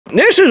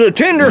This is a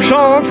tender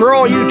song for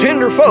all you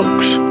tender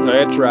folks.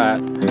 That's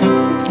right.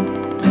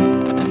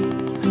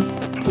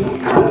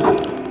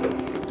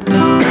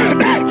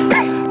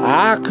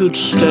 I could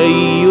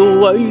stay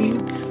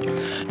awake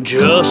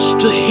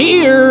just to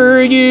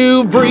hear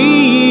you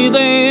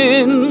breathing.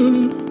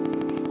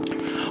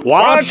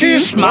 Watch you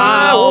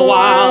smile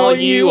while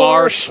you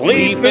are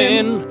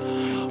sleeping,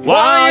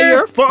 while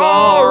you're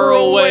far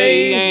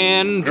away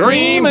and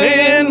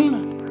dreaming.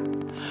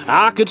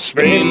 I could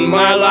spend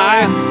my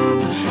life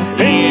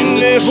in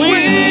this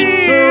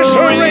sweet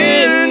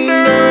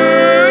surrender.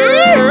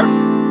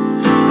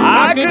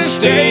 I could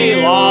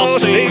stay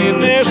lost in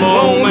this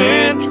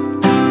moment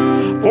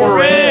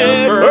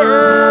forever.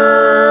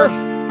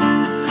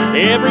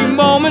 Every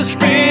moment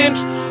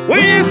spent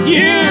with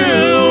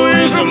you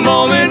is a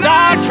moment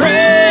I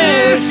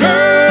treasure.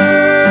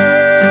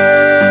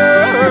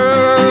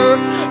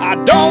 I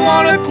don't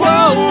want to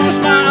close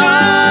my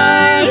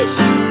eyes,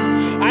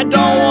 I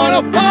don't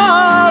want to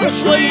fall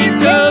asleep,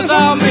 'cause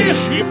I'll miss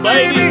you,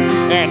 baby,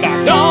 and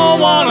I don't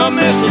want to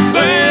miss a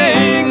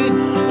thing.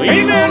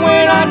 Even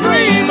when I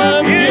dream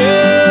of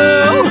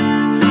you,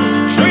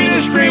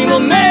 sweetest dream will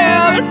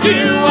never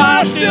do.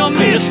 I still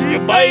miss you,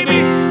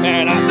 baby,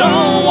 and I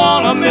don't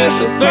want to miss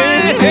a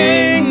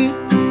thing.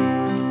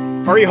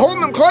 Are you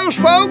holding them close,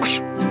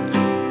 folks?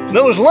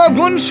 Those loved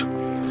ones?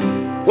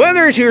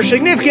 Whether it's your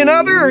significant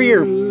other or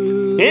your...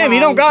 Yeah, if you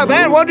don't got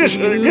that, well, just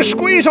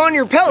squeeze on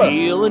your pillow.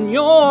 Feeling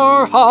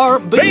your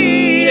heart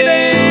beating.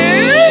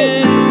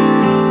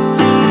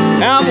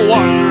 I'm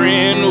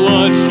wondering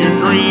what you're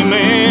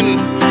dreaming,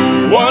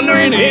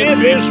 wondering if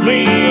it's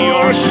me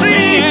you're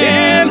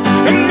seeing.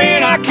 And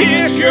then I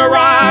kiss your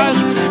eyes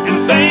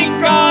and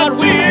thank God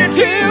we're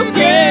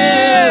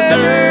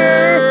together.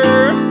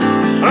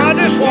 I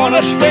just want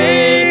to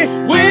stay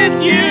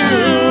with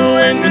you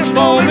in this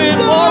moment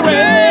forever.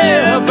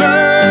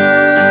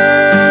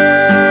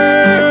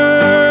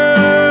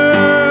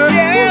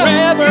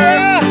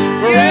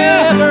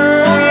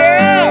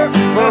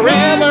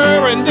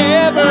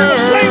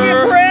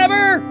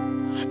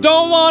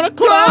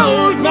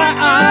 Close my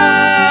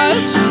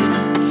eyes,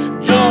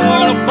 don't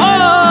wanna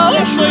fall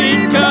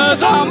asleep,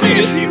 'cause I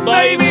miss you,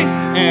 baby,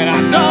 and I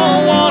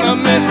don't wanna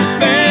miss a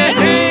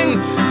thing.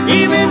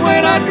 Even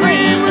when I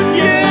dream of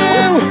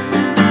you,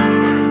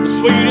 the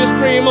sweetest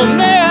dream will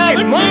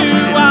never do.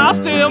 I'll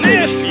still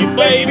miss you,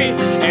 baby,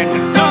 and I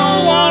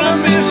don't wanna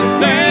miss a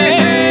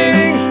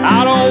thing.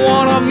 I don't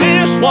wanna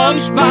miss one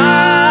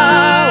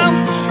smile,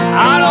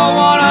 I don't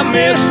wanna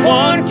miss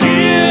one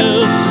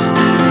kiss.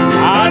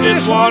 I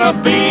just wanna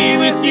be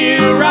with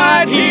you,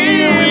 right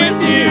here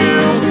with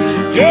you,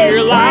 just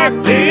like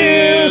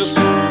this.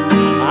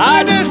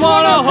 I just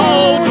wanna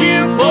hold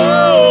you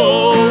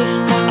close,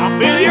 I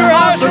feel your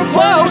heart so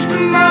close to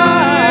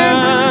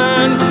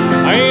mine,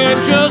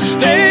 and just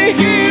stay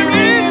here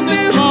in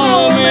this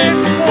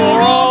moment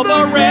for all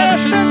the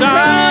rest of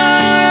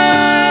time.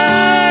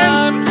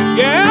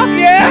 Yeah,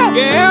 yeah,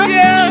 yeah,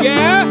 yeah,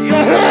 yeah,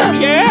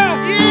 yeah,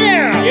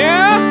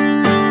 yeah.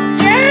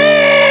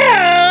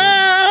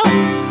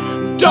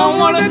 Don't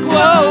wanna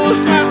close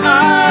my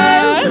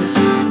eyes,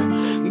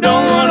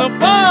 don't wanna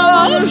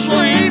fall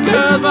asleep,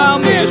 'cause I'll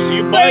miss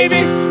you,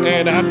 baby,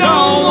 and I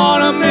don't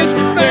wanna miss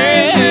a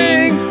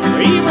thing.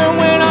 Even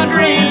when I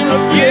dream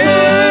of you,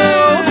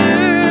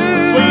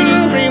 the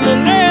sweetest dream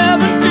will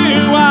never do.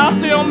 I'll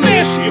still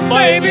miss you,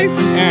 baby,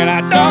 and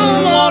I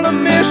don't wanna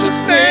miss a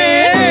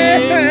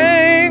thing.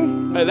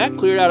 Hey, that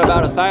cleared out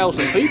about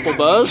 1,000 people,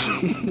 Buzz.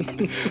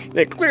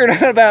 It cleared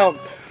out about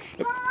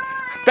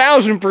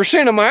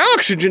 1,000% of my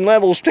oxygen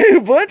levels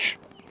too, Butch.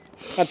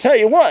 I tell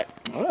you what.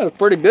 Well, that was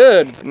pretty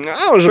good.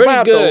 I was pretty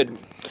about good. to...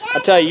 I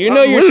tell you,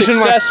 you're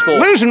successful.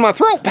 Losing my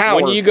throat power.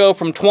 When you go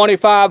from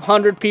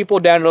 2,500 people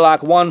down to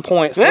like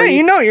 1.3. Yeah,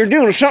 you know you're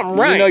doing something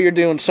right. You know you're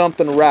doing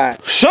something right.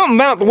 Something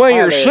about the way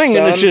you're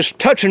singing is just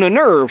touching a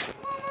nerve.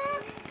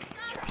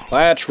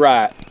 That's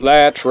right.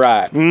 That's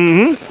right.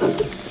 Mm-hmm.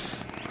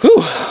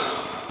 Whew.